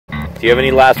Do you have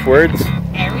any last words?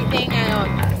 Everything I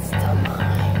own is still mine.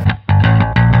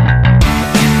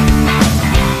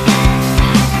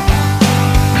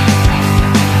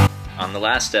 On the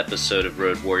last episode of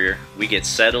Road Warrior, we get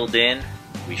settled in,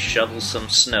 we shovel some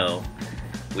snow,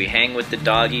 we hang with the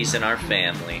doggies in our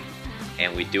family,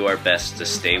 and we do our best to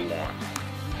stay warm.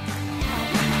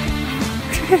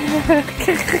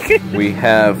 We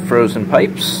have frozen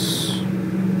pipes,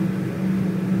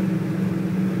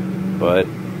 but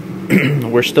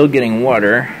we're still getting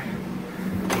water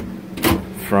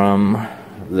from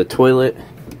the toilet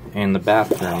and the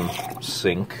bathroom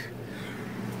sink.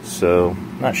 So,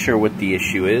 not sure what the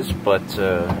issue is, but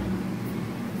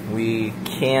we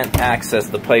can't access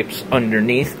the pipes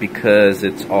underneath because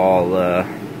it's all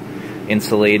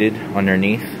insulated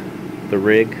underneath the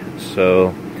rig.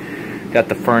 So, got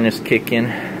the furnace kicking.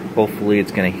 Hopefully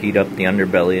it's going to heat up the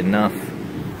underbelly enough.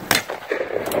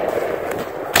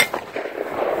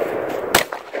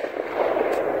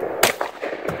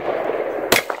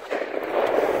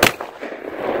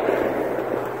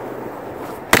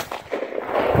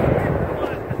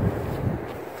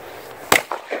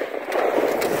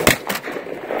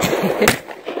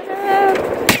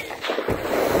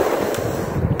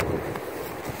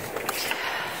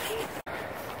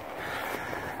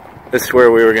 This is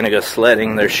where we were going to go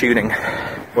sledding. They're shooting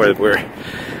where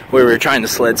we were trying to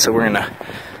sled, so we're going to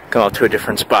go out to a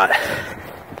different spot.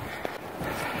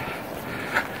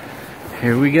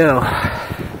 Here we go.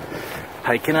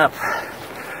 Hiking up.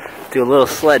 Do a little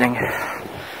sledding.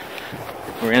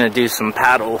 We're going to do some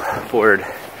paddle board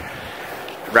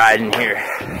riding here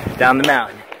down the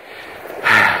mountain.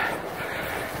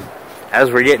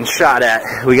 As we're getting shot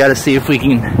at, we got to see if we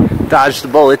can dodge the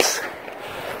bullets.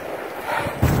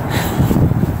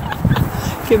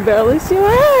 Can barely see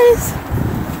my eyes.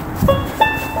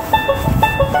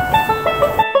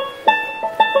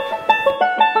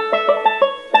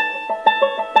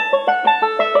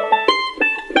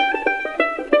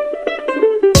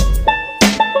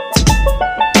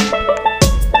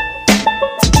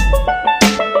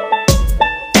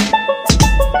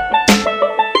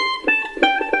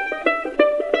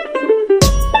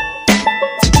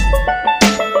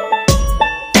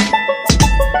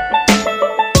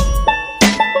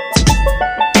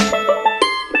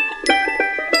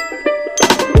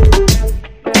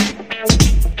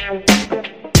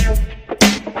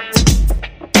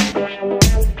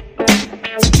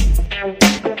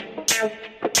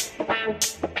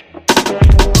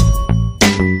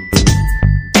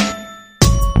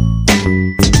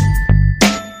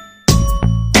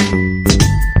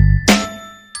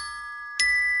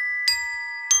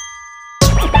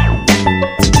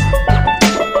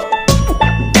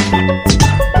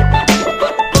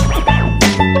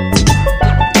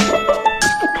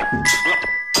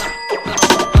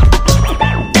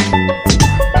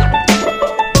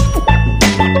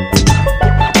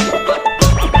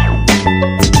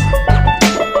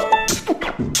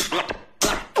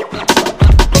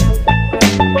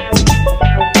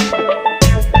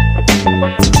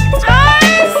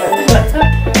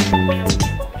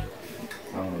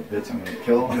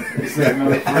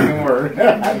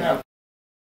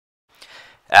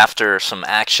 After some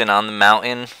action on the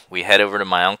mountain, we head over to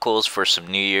my uncle's for some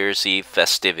New Year's Eve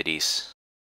festivities.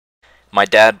 My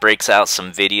dad breaks out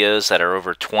some videos that are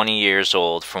over 20 years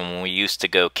old from when we used to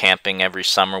go camping every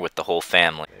summer with the whole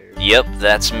family. Yep,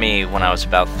 that's me when I was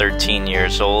about 13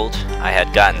 years old. I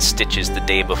had gotten stitches the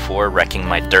day before wrecking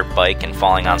my dirt bike and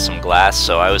falling on some glass,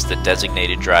 so I was the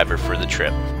designated driver for the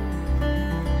trip.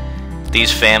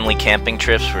 These family camping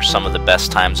trips were some of the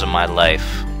best times of my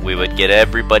life. We would get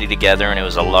everybody together, and it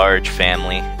was a large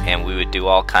family, and we would do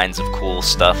all kinds of cool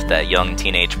stuff that young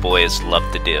teenage boys love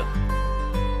to do.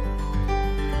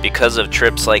 Because of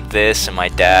trips like this and my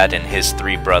dad and his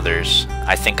 3 brothers,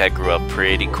 I think I grew up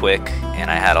pretty quick,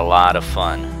 and I had a lot of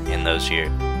fun in those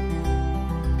years.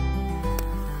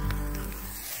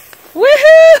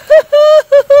 Woohoo!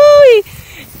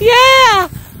 Yeah!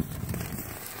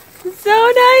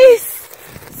 So nice!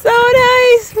 So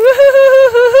nice!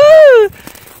 Woohoo!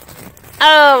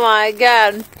 Oh my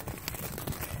god!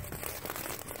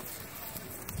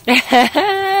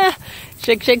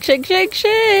 Shake, shake, shake, shake,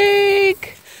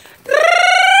 shake!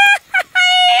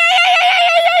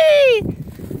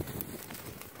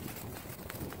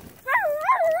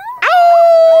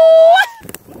 Ow!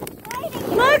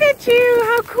 Look at you!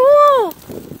 How cool!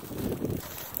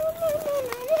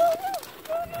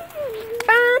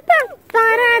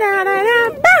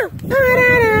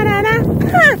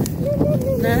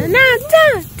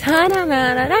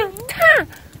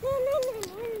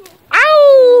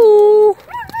 Ow!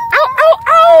 Ow, ow,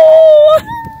 ow!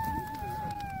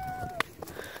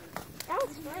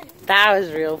 That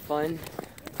was real fun.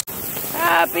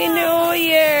 Happy New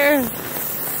Year!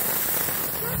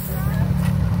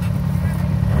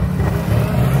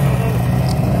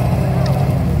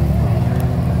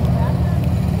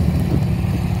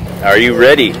 Are you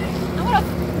ready? I'm gonna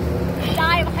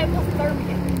die of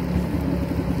hypothermia.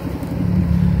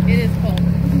 It is cold.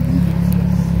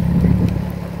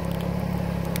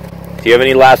 Do you have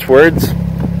any last words?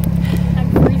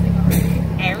 I'm freezing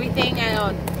already. Everything I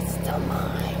own is still mine.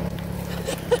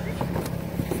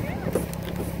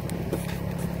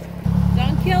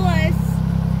 Don't kill us.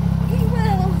 He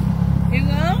will. You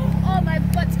will? Oh, my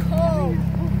butt's cold.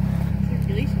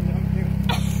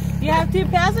 You have 2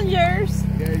 passengers.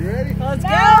 Yeah, you ready? Let's No,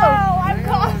 go. I'm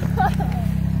cold.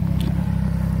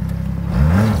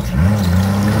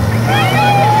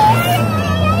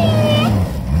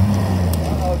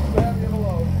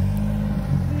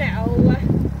 No.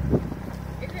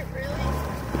 Is it really?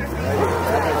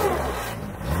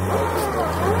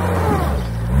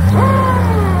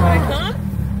 Wanna come?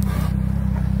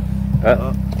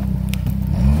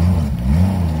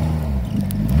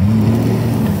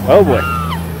 Oh boy.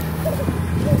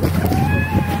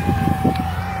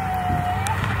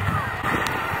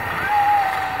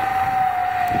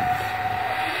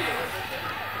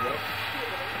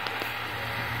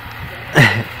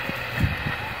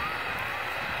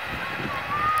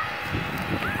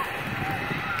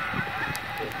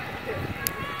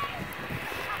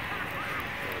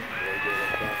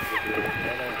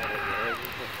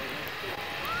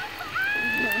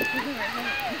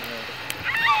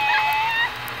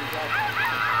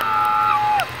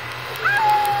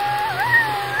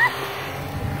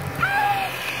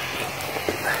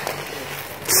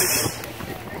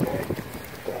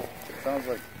 Sounds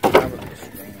like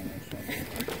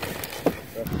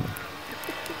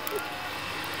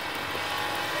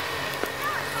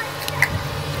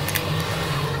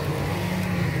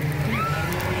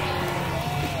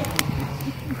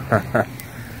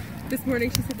This morning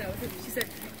she said that was it. She said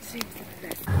she was the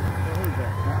best.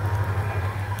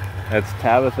 That's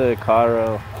Tabitha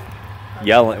Caro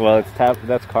yelling. Well,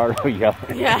 that's Caro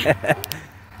yelling. Yeah.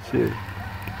 Shoot.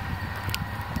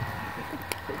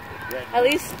 At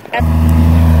least.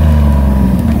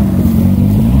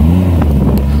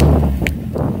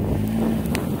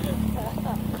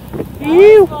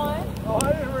 You. Oh,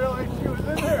 I didn't realize she was in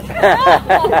there. I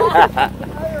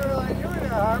didn't realize you were in there,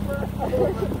 Harper.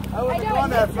 I wouldn't have gone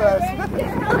that fast. I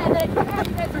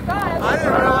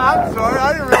didn't realize, I'm sorry, I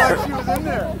didn't realize she was in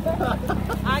there.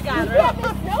 I got her. Yeah,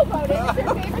 this snowboating is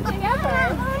your favorite thing ever.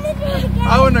 I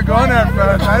wouldn't have gone that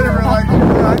fast. I didn't realize she was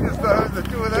there. I just thought it was the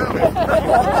 2 of them.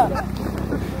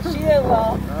 She did well.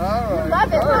 All right. Love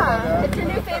it, Sorry huh? about that. It's your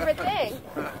new favorite thing.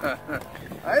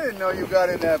 I didn't know you got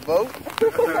in that boat.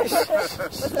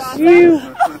 You.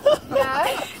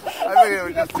 Yeah. I figured it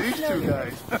was just these 2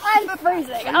 guys. I'm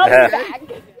freezing. I'll be back.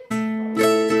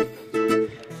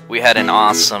 We had an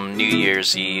awesome New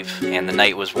Year's Eve, and the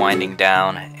night was winding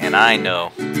down, and I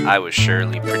know I was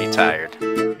surely pretty tired.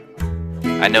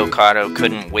 I know Caro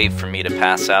couldn't wait for me to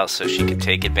pass out so she could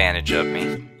take advantage of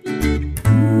me.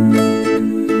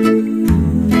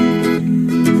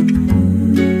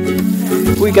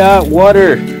 We got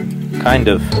water, kind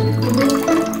of.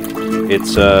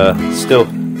 It's still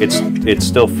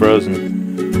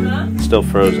frozen. Huh? It's still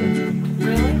frozen.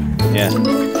 Really? Yeah.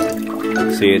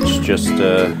 See, it's just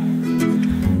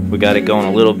we got it going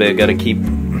a little bit. Got to keep.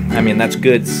 I mean, that's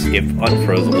good if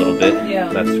unfroze a little bit.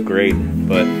 Yeah. That's great,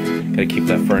 but got to keep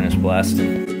that furnace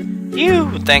blasting.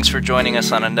 Thanks for joining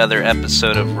us on another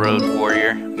episode of Road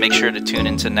Warrior. Make sure to tune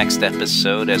into next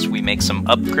episode as we make some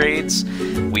upgrades,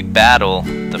 we battle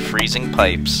the freezing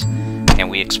pipes, and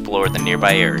we explore the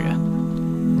nearby area.